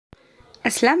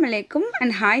Assalamualaikum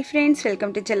and hi friends,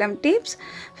 welcome to Chellam tips.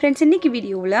 Friends, இன்னைக்கு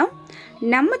வீடியோல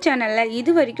நம்ம சேனல்ல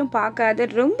இதுவரைக்கும் பார்க்காத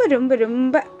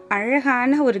ரொம்ப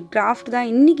அழகான ஒரு கிராஃப்ட் தான்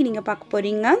இன்னைக்கு நீங்க பார்க்க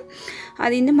போறீங்க.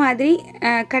 அது இந்த மாதிரி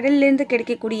கடல்ல இருந்து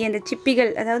கிடைக்கக்கூடிய அந்த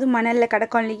சிப்பிகள், அதாவது மணல்ல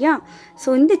கடக்கும் இல்லையா,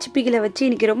 சோ இந்த சிப்பிகளை வச்சு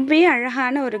இன்னைக்கு ரொம்பவே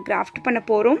அழகான ஒரு கிராஃப்ட் பண்ண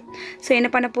போறோம். சோ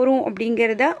என்ன பண்ண போறோம்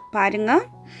அப்படிங்கறத பாருங்க.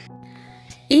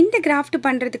 இந்த கிராஃப்ட்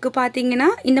பண்றதுக்கு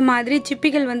பாத்தீங்கன்னா இந்த மாதிரி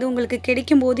சிப்பிகள் வந்து உங்களுக்கு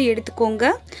கிடைக்கும்போது எடுத்துக்கோங்க.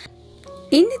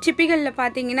 இந்த சிப்பிகள்ல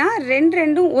பாத்தீங்கன்னா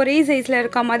ரெண்டும் ஒரே சைஸ்ல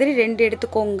இருக்க மாதிரி ரெண்டு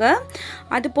எடுத்துக்கோங்க.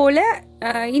 அதுபோல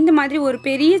இந்த மாதிரி ஒரு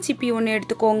பெரிய சிப்பி ஒன்று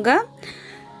எடுத்துக்கோங்க.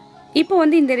 இப்போ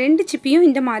வந்து இந்த ரெண்டு சிப்பியும்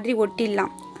இந்த மாதிரி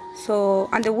ஒட்டிடலாம். ஸோ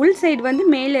அந்த உள் சைடு வந்து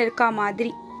மேலே இருக்க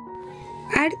மாதிரி.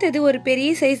 அடுத்தது ஒரு பெரிய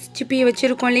சைஸ் சிப்பியை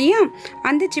வச்சுருக்கோம் இல்லையா,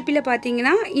 அந்த சிப்பியில்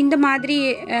பார்த்தீங்கன்னா இந்த மாதிரி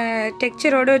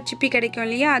டெக்ஸ்சரோட ஒரு சிப்பி கிடைக்கும்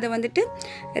இல்லையா, அதை வந்துட்டு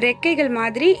ரெக்கைகள்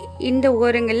மாதிரி இந்த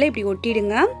ஓரங்களில் இப்படி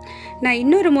ஒட்டிடுங்க. நான்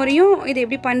இன்னொரு முறையும் இதை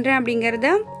எப்படி பண்ணுறேன் அப்படிங்கிறத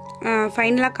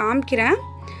ஃபைனலாக காமிக்கிறேன்.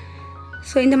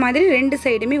 ஸோ இந்த மாதிரி ரெண்டு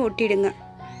சைடுமே ஒட்டிடுங்க.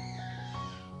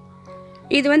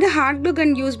 இது வந்து ஹாட் க்ளூ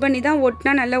கன் யூஸ் பண்ணி தான்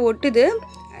ஒட்டினா நல்லா ஒட்டுது.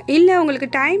 இல்லை உங்களுக்கு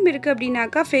டைம் இருக்குது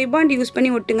அப்படின்னாக்கா ஃபெபாண்ட் யூஸ்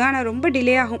பண்ணி ஒட்டுங்க. ஆனால் ரொம்ப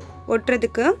டிலே ஆகும்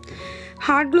ஒட்டுறதுக்கு.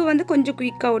 ஹாட் க்ளூ வந்து கொஞ்சம்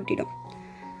குயிக்காக ஒட்டிடும்.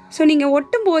 ஸோ நீங்கள்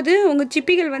ஒட்டும்போது உங்கள்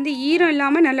சிப்பிகள் வந்து ஈரம்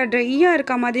இல்லாமல் நல்லா ட்ரையாக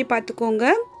இருக்க மாதிரி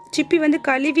பார்த்துக்கோங்க. சிப்பி வந்து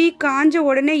கழுவி காஞ்ச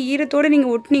உடனே ஈரத்தோடு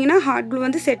நீங்கள் ஒட்டினீங்கன்னா ஹாட் க்ளூ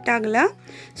வந்து செட் ஆகலை.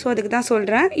 ஸோ அதுக்கு தான்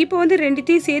சொல்கிறேன். இப்போ வந்து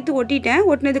ரெண்டுத்தையும் சேர்த்து ஒட்டிட்டேன்.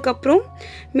 ஒட்டினதுக்கப்புறம்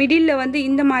மிடில் வந்து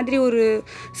இந்த மாதிரி ஒரு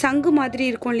சங்கு மாதிரி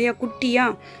இருக்கும் இல்லையா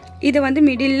குட்டியாக, இதை வந்து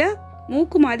மிடில்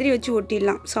மூக்கு மாதிரி வச்சு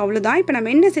ஒட்டிடலாம். ஸோ அவ்வளோதான். இப்போ நம்ம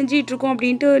என்ன செஞ்சிகிட்ருக்கோம்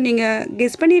அப்படின்ட்டு நீங்கள்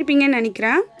கெஸ் பண்ணியிருப்பீங்கன்னு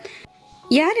நினைக்கிறேன்.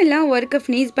 யாரெல்லாம் ஒர்க்கை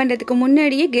ஃபினிஷ் பண்ணுறதுக்கு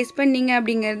முன்னாடியே கெஸ் பண்ணீங்க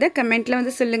அப்படிங்கிறத கமெண்ட்டில்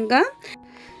வந்து சொல்லுங்கள்.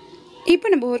 இப்போ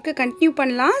நம்ம ஒர்க்கை கண்டினியூ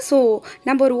பண்ணலாம். ஸோ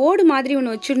நம்ம ஒரு ஓடு மாதிரி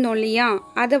ஒன்று வச்சுருந்தோம் இல்லையா,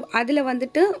 அதில்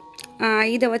வந்துட்டு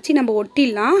இதை வச்சு நம்ம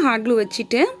ஒட்டிடலாம் ஹாட் க்ளூ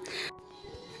வச்சுட்டு.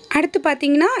 அடுத்து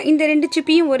பார்த்தீங்கன்னா இந்த ரெண்டு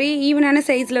சிப்பியும் ஒரே ஈவனான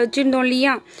சைஸில் வச்சுருந்தோம்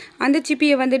இல்லையா, அந்த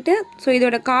சிப்பியை வந்துட்டு ஸோ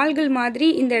இதோட கால்கள் மாதிரி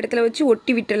இந்த இடத்துல வச்சு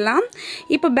ஒட்டி விட்டுடலாம்.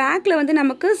 இப்போ பேக்கில் வந்து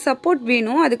நமக்கு சப்போர்ட்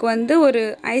வேணும். அதுக்கு வந்து ஒரு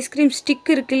ஐஸ்கிரீம்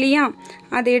ஸ்டிக் இருக்கு இல்லையா,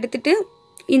 அதை எடுத்துகிட்டு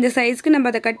இந்த சைஸ்க்கு நம்ம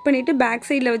அதை கட் பண்ணிவிட்டு பேக்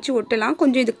சைடில் வச்சு ஒட்டலாம்.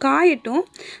 கொஞ்சம் இது காயட்டும்,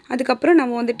 அதுக்கப்புறம்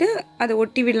நம்ம வந்துட்டு அதை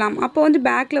ஒட்டி விடலாம். அப்போ வந்து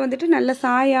பேக்கில் வந்துட்டு நல்லா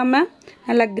சாயாமல்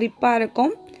நல்லா க்ரிப்பாக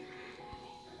இருக்கும்.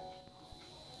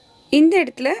 இந்த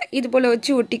இடத்துல இது போல்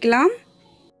வச்சு ஒட்டிக்கலாம்.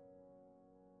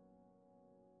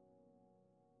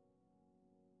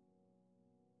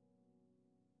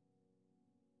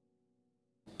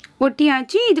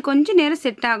 ஒட்டியாச்சு. இது கொஞ்சம் நேரம்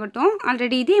செட் ஆகட்டும்.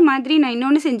 ஆல்ரெடி இதே மாதிரி நான்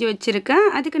இன்னொன்று செஞ்சு வச்சுருக்கேன்.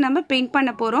 அதுக்கு நம்ம பெயிண்ட் பண்ண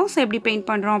போகிறோம். ஸோ எப்படி பெயிண்ட்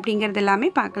பண்ணுறோம் அப்படிங்கிறது எல்லாமே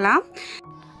பார்க்கலாம்.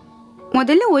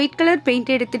 முதல்ல ஒயிட் கலர் பெயிண்ட்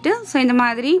எடுத்துகிட்டு ஸோ இந்த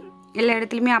மாதிரி எல்லா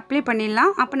இடத்துலையுமே அப்ளை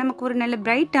பண்ணிடலாம். அப்போ நமக்கு ஒரு நல்ல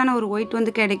பிரைட்டான ஒரு ஒயிட்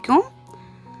வந்து கிடைக்கும்.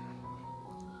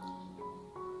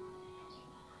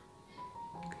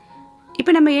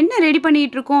 இப்போ நம்ம என்ன ரெடி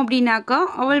பண்ணிகிட்ருக்கோம் அப்படின்னாக்கா,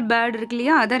 அவள் பேர்டு இருக்கு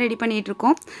இல்லையா, அதான் ரெடி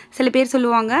பண்ணிகிட்ருக்கோம். சில பேர்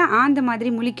சொல்லுவாங்க ஆந்த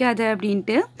மாதிரி முழிக்காத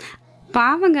அப்படின்ட்டு.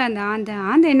 பாவங்க அந்த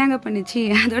ஆந்தை என்னங்க பண்ணுச்சு,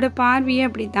 அதோட பார்வையே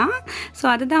அப்படி தான். ஸோ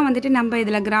அதுதான் வந்துட்டு நம்ம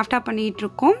இதில் கிராஃப்டாக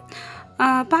பண்ணிகிட்ருக்கோம்.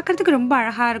 பார்க்குறதுக்கு ரொம்ப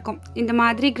அழகாக இருக்கும். இந்த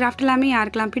மாதிரி கிராஃப்ட் எல்லாமே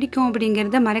யாருக்கெல்லாம் பிடிக்கும்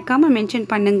அப்படிங்கிறத மறக்காமல் மென்ஷன்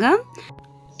பண்ணுங்கள்.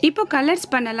 இப்போ கலர்ஸ்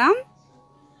பண்ணலாம்.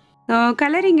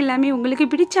 கலரிங் எல்லாமே உங்களுக்கு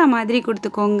பிடிச்ச மாதிரி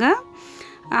கொடுத்துக்கோங்க.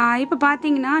 இப்போ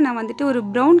பார்த்தீங்கன்னா நான் வந்துட்டு ஒரு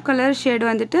ப்ரௌன் கலர் ஷேடு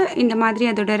வந்துட்டு இந்த மாதிரி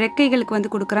அதோட ரெக்கைகளுக்கு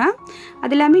வந்து கொடுக்குறேன்.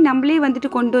 அது எல்லாமே நம்மளே வந்துட்டு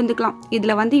கொண்டு வந்துக்கலாம்.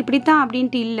 இதில் வந்து இப்படித்தான்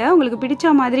அப்படின்ட்டு இல்லை, உங்களுக்கு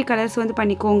பிடிச்ச மாதிரி கலர்ஸ் வந்து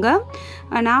பண்ணிக்கோங்க.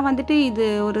 நான் வந்துட்டு இது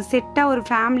ஒரு செட்டாக ஒரு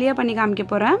ஃபேமிலியாக பண்ணி காமிக்க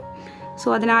போகிறேன்.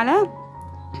 ஸோ அதனால்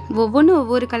ஒவ்வொன்றும்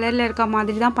ஒவ்வொரு கலரில் இருக்க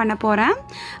மாதிரி தான் பண்ண போகிறேன்.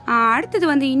 அடுத்தது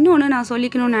வந்து இன்னொன்று நான்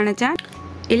சொல்லிக்கணும்னு நினச்சேன்.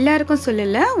 எல்லாருக்கும்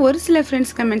சொல்லலை, ஒரு சில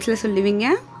ஃப்ரெண்ட்ஸ் கமெண்ட்ஸில் சொல்லுவீங்க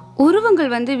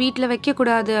உருவங்கள் வந்து வீட்டில்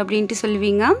வைக்கக்கூடாது அப்படின்ட்டு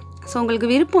சொல்லுவீங்க. ஸோ உங்களுக்கு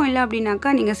விருப்பம் இல்லை அப்படின்னாக்கா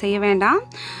நீங்கள் செய்ய வேண்டாம்.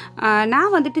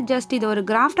 நான் வந்துட்டு ஜஸ்ட் இதை ஒரு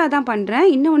கிராஃப்டாக தான் பண்ணுறேன்.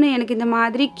 இன்னொன்று எனக்கு இந்த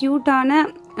மாதிரி க்யூட்டான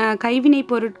கைவினை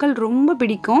பொருட்கள் ரொம்ப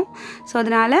பிடிக்கும். ஸோ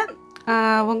அதனால்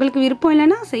உங்களுக்கு விருப்பம்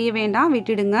இல்லைன்னா செய்ய வேண்டாம்,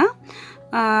 விட்டுடுங்க.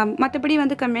 மற்றபடி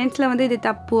வந்து கமெண்ட்ஸில் வந்து இது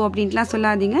தப்பு அப்படின்ட்டுலாம்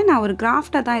சொல்லாதீங்க. நான் ஒரு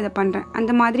கிராஃப்டாக தான் இதை பண்ணுறேன்,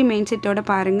 அந்த மாதிரி மைண்ட் செட்டோடு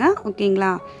பாருங்கள்,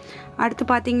 ஓகேங்களா? அடுத்து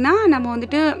பார்த்திங்கன்னா நம்ம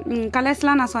வந்துட்டு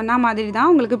கலர்ஸ்லாம் நான் சொன்ன மாதிரி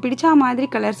தான், உங்களுக்கு பிடிச்ச மாதிரி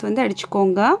கலர்ஸ் வந்து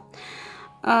அடிச்சுக்கோங்க.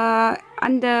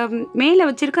 அந்த மேலே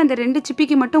வச்சுருக்க அந்த ரெண்டு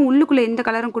சிப்பிக்கு மட்டும் உள்ளுக்குள்ளே எந்த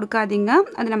கலரும் கொடுக்காதீங்க.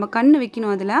 அது நம்ம கண்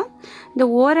வைக்கணும். அதில் இந்த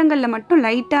ஓரங்களில் மட்டும்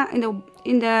லைட்டாக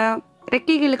இந்த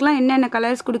ரெக்கைகளுக்கெலாம் என்னென்ன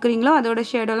கலர்ஸ் கொடுக்குறீங்களோ அதோட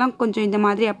ஷேடோலாம் கொஞ்சம் இந்த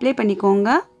மாதிரி அப்ளை பண்ணிக்கோங்க.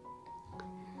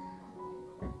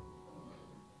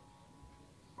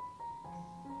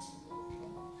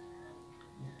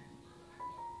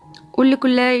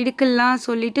 உள்ளுக்குள்ளே இடுக்கெல்லாம்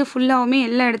சொல்லிவிட்டு ஃபுல்லாகவுமே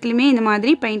எல்லா இடத்துலையுமே இந்த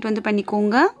மாதிரி பெயிண்ட் வந்து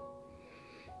பண்ணிக்கோங்க.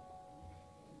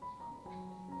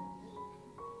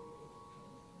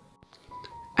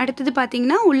 அடுத்தது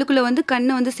பார்த்தீங்கன்னா உள்ளுக்குள்ளே வந்து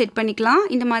கண்ணை வந்து செட் பண்ணிக்கலாம்.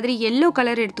 இந்த மாதிரி எல்லோ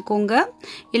கலர் எடுத்துக்கோங்க.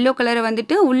 எல்லோ கலரை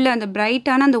வந்துட்டு உள்ளே அந்த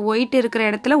பிரைட்டான அந்த ஒயிட் இருக்கிற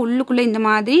இடத்துல உள்ளுக்குள்ளே இந்த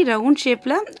மாதிரி ரவுண்ட்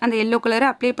ஷேப்பில் அந்த எல்லோ கலரை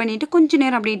அப்ளை பண்ணிவிட்டு கொஞ்சம்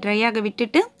நேரம் அப்படியே ட்ரை ஆக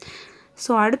விட்டுட்டு,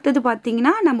 ஸோ அடுத்தது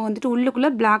பார்த்தீங்கன்னா நம்ம வந்துட்டு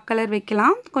உள்ளுக்குள்ளே பிளாக் கலர்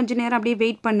வைக்கலாம். கொஞ்சம் நேரம் அப்படியே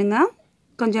வெயிட் பண்ணுங்கள்,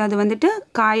 கொஞ்சம் அது வந்துட்டு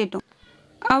காயட்டும்.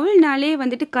 அவள்னாலே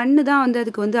வந்துட்டு கண்ணு தான் வந்து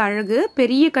அதுக்கு வந்து அழகு,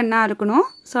 பெரிய கண்ணாக இருக்கணும்.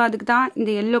 ஸோ அதுக்கு தான் இந்த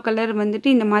எல்லோ கலர் வந்துட்டு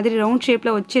இந்த மாதிரி ரவுண்ட்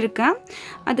ஷேப்பில் வச்சுருக்கேன்.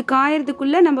 அது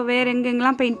காயறதுக்குள்ளே நம்ம வேறு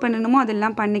எங்கெங்கெல்லாம் பெயிண்ட் பண்ணணுமோ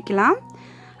அதெல்லாம் பண்ணிக்கலாம்.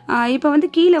 இப்போ வந்து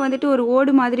கீழே வந்துட்டு ஒரு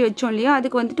ஓடு மாதிரி வச்சோம் இல்லையா,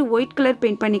 அதுக்கு வந்துட்டு ஒயிட் கலர்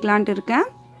பெயிண்ட் பண்ணிக்கலான்ட்டு இருக்கேன்.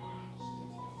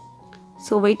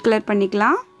 ஸோ ஒயிட் கலர்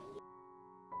பண்ணிக்கலாம்.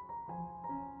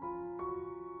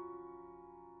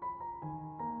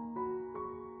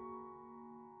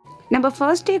 நம்ம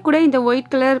ஃபர்ஸ்டே கூட இந்த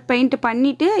ஒயிட் கலர் பெயிண்ட்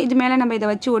பண்ணிவிட்டு இது மேலே நம்ம இதை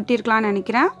வச்சு ஒட்டியிருக்கலாம்னு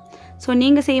நினைக்கிறேன். ஸோ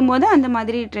நீங்கள் செய்யும்போது அந்த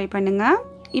மாதிரி ட்ரை பண்ணுங்கள்.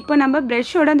 இப்போ நம்ம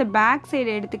ப்ரெஷ்ஷோட அந்த பேக்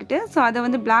சைடு எடுத்துக்கிட்டு ஸோ அதை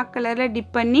வந்து பிளாக் கலரில்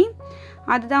டிப் பண்ணி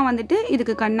அதுதான் வந்துட்டு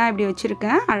இதுக்கு கண்ணாக இப்படி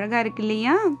வச்சுருக்கேன். அழகாக இருக்கு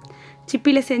இல்லையா?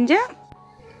 சிப்பியில் செஞ்ச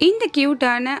இந்த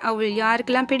க்யூட்டான அவள்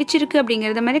யாருக்கெல்லாம் பிடிச்சிருக்கு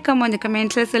அப்படிங்கிறத மாதிரி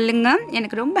கமெண்ட்ஸில் சொல்லுங்கள்.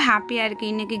 எனக்கு ரொம்ப ஹாப்பியாக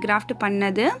இருக்குது இன்றைக்கி கிராஃப்ட்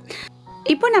பண்ணது.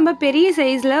 இப்போ நம்ம பெரிய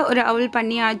சைஸில் ஒரு அவள்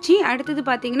பண்ணியாச்சு. அடுத்தது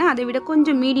பார்த்திங்கன்னா அதை விட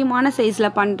கொஞ்சம் மீடியமான சைஸில்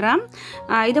பண்ணுறேன்.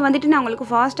 இதை வந்துட்டு நான் உங்களுக்கு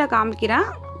ஃபாஸ்ட்டாக காமிக்கிறேன்.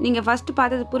 நீங்கள் ஃபஸ்ட்டு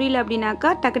பார்த்தது புரியல அப்படின்னாக்கா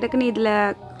டக்கு டக்குன்னு இதில்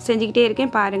செஞ்சுக்கிட்டே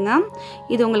இருக்கேன் பாருங்கள்.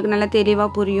 இது உங்களுக்கு நல்லா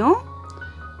தெளிவாக புரியும்.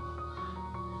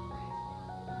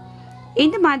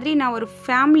 இந்த மாதிரி நான் ஒரு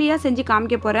ஃபேமிலியாக செஞ்சு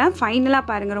காமிக்க போகிறேன். ஃபைனலாக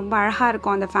பாருங்கள், ரொம்ப அழகாக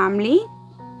இருக்கும் அந்த ஃபேமிலி.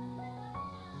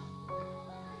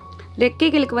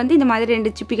 ரெக்கைகளுக்கு வந்து இந்த மாதிரி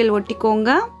 2 சிப்பிகள்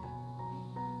ஒட்டிக்கோங்க.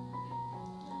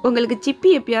 உங்களுக்கு சிப்பி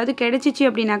எப்பயாவது கிடச்சிச்சு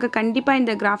அப்படின்னாக்கா கண்டிப்பாக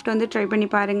இந்த கிராஃப்ட்டை வந்து ட்ரை பண்ணி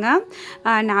பாருங்கள்.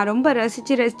 நான் ரொம்ப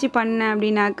ரசித்து பண்ணேன்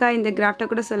அப்படின்னாக்கா இந்த கிராஃப்ட்டை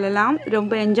கூட சொல்லலாம்.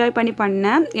 ரொம்ப என்ஜாய் பண்ணி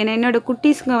பண்ணேன். ஏன்னா என்னோடய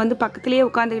குட்டீஸுங்க வந்து பக்கத்துலேயே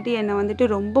உட்காந்துக்கிட்டு என்னை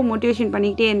வந்துட்டு ரொம்ப மோட்டிவேஷன்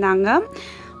பண்ணிக்கிட்டே இருந்தாங்க.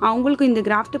 அவங்களுக்கும் இந்த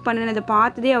கிராஃப்ட் பண்ணினதை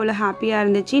பார்த்ததே அவ்வளோ ஹாப்பியாக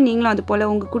இருந்துச்சு. நீங்களும் அது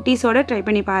போல் உங்கள் குட்டீஸோடு ட்ரை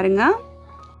பண்ணி பாருங்கள்.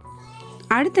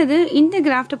 அடுத்தது இந்த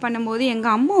கிராஃப்ட் பண்ணும்போது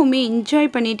எங்கள் அம்மாவுமே என்ஜாய்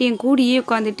பண்ணிவிட்டு என் கூடியே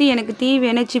உட்காந்துட்டு எனக்கு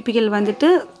தேவையான சிப்பிகள் வந்துட்டு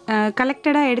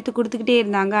கலெக்டடாக எடுத்து கொடுத்துக்கிட்டே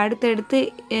இருந்தாங்க, அடுத்தடுத்து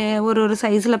ஒரு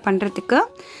சைஸில் பண்ணுறதுக்கு.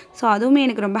 ஸோ அதுவுமே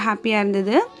எனக்கு ரொம்ப ஹாப்பியாக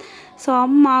இருந்தது. ஸோ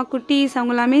அம்மா குட்டீஸ்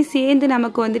அவங்களாமே சேர்ந்து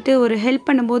நமக்கு வந்துட்டு ஒரு ஹெல்ப்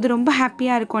பண்ணும்போது ரொம்ப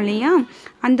ஹாப்பியாக இருக்கும் இல்லையா?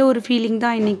 அந்த ஒரு ஃபீலிங்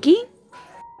தான் இன்றைக்கி.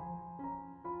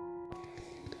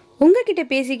 உங்ககிட்ட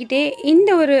பேசிக்கிட்டே இந்த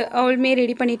ஒரு அவளுமே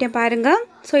ரெடி பண்ணிட்டேன் பாருங்கள்.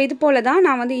 ஸோ இது போல் தான்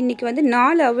நான் வந்து இன்றைக்கி வந்து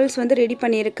 4 அவல்ஸ் வந்து ரெடி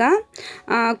பண்ணியிருக்கேன்.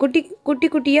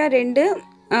 குட்டியாக 2,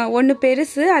 1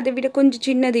 பெருசு, அதை விட கொஞ்சம்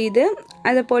சின்னது இது.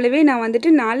 அதை போலவே நான்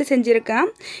வந்துட்டு 4 செஞ்சுருக்கேன்.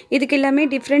 இதுக்கு எல்லாமே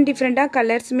டிஃப்ரெண்ட்டாக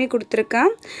கலர்ஸுமே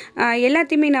கொடுத்துருக்கேன்.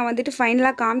 எல்லாத்தையுமே நான் வந்துட்டு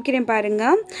ஃபைனலாக காமிக்கிறேன்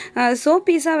பாருங்கள். ஷோ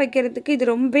பீஸாக வைக்கிறதுக்கு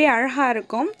இது ரொம்பவே அழகாக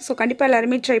இருக்கும். ஸோ கண்டிப்பாக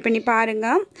எல்லாருமே ட்ரை பண்ணி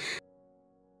பாருங்கள்.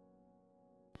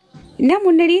 நான்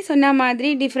முன்னாடியே சொன்ன மாதிரி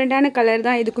டிஃப்ரெண்ட்டான கலர்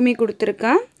தான் இதுக்குமே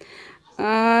கொடுத்துருக்கேன்.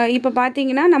 இப்போ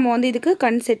பார்த்தீங்கன்னா நம்ம வந்து இதுக்கு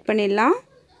கண் செட் பண்ணிடலாம்.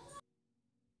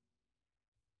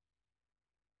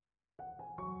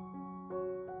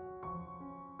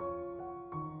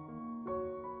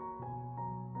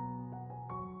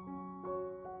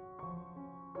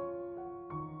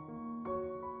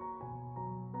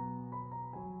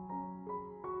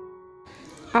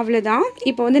 அவ்வளோதான்.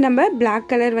 இப்போ வந்து நம்ம பிளாக்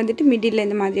கலர் வந்துட்டு மிடில்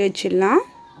இந்த மாதிரி வச்சிடலாம்.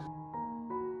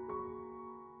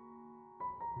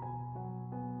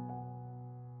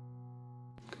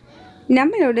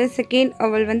 நம்மளோட செகண்ட்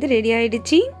அவல் வந்து ரெடி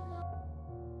ஆயிடுச்சு.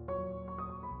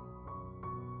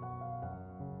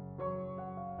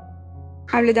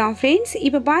 அவ்வளோதான் ஃப்ரெண்ட்ஸ்.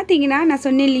 இப்போ பார்த்தீங்கன்னா நான்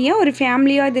சொன்னேன் இல்லையா ஒரு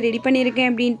ஃபேமிலியாக இது ரெடி பண்ணியிருக்கேன்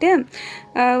அப்படின்ட்டு,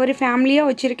 ஒரு ஃபேமிலியாக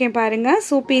வச்சுருக்கேன் பாருங்கள்.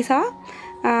 சூப்பீஸாக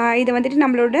இதை வந்துட்டு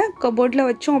நம்மளோட கபோர்டில்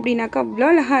வச்சோம் அப்படின்னாக்கா அவ்வளோ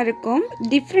அழகாக இருக்கும்,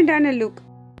 டிஃப்ரெண்ட்டான லுக்.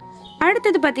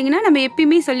 அடுத்தது பார்த்திங்கன்னா நம்ம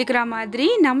எப்பயுமே சொல்லிக்கிற மாதிரி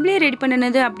நம்மளே ரெடி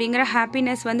பண்ணினது அப்படிங்கிற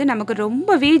ஹாப்பினஸ் வந்து நமக்கு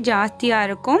ரொம்பவே ஜாஸ்தியாக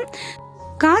இருக்கும்.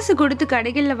 காசு கொடுத்து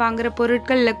கடைகளில் வாங்குகிற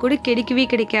பொருட்களில் கூட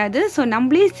கிடைக்காது. ஸோ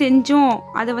நம்மளே செஞ்சோம்,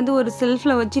 அதை வந்து ஒரு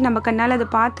செல்ஃபில் வச்சு நம்ம கண்ணால் அதை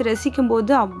பார்த்து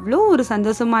ரசிக்கும்போது அவ்வளோ ஒரு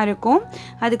சந்தோஷமாக இருக்கும்.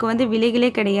 அதுக்கு வந்து விலைகளே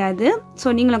கிடையாது.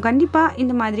 ஸோ நீங்களும் கண்டிப்பாக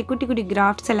இந்த மாதிரி குட்டி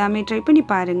கிராஃப்ட்ஸ் எல்லாமே ட்ரை பண்ணி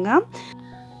பாருங்கள்.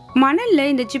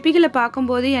 மணலில் இந்த சிப்பிகளை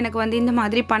பார்க்கும்போது எனக்கு வந்து இந்த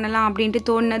மாதிரி பண்ணலாம் அப்படின்ட்டு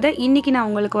தோணுனதை இன்றைக்கி நான்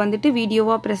உங்களுக்கு வந்துட்டு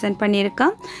வீடியோவாக ப்ரெசென்ட்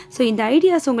பண்ணியிருக்கேன். ஸோ இந்த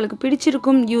ஐடியாஸ் உங்களுக்கு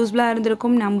பிடிச்சிருக்கும், யூஸ்ஃபுல்லாக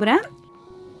இருந்திருக்கும் நம்புகிறேன்.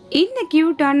 இந்த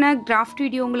க்யூட்டான கிராஃப்ட்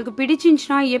வீடியோ உங்களுக்கு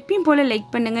பிடிச்சிருந்துச்சுன்னா எப்பயும் போல் லைக்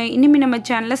பண்ணுங்கள். இனிமேல் நம்ம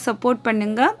சேனலை சப்போர்ட்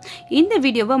பண்ணுங்கள். இந்த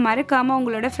வீடியோவை மறக்காமல்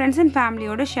உங்களோட ஃப்ரெண்ட்ஸ் அண்ட்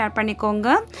ஃபேமிலியோடு ஷேர் பண்ணிக்கோங்க.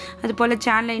 அதுபோல்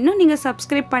சேனலை இன்னும் நீங்கள்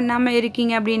சப்ஸ்கிரைப் பண்ணாமல்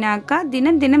இருக்கீங்க அப்படின்னாக்கா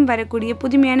தினம் வரக்கூடிய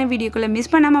புதுமையான வீடியோக்களை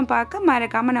மிஸ் பண்ணாமல் பார்க்க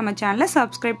மறக்காமல் நம்ம சேனலை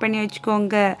சப்ஸ்கிரைப் பண்ணி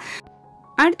வச்சுக்கோங்க.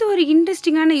 அடுத்து ஒரு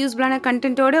இன்ட்ரெஸ்டிங்கான யூஸ்ஃபுல்லான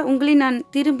கண்டென்ட்டோடு உங்களை நான்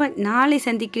திரும்ப நாளை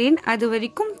சந்திக்கிறேன். அது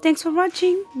வரைக்கும் தேங்க்ஸ் ஃபார்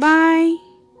வாட்சிங். பாய்.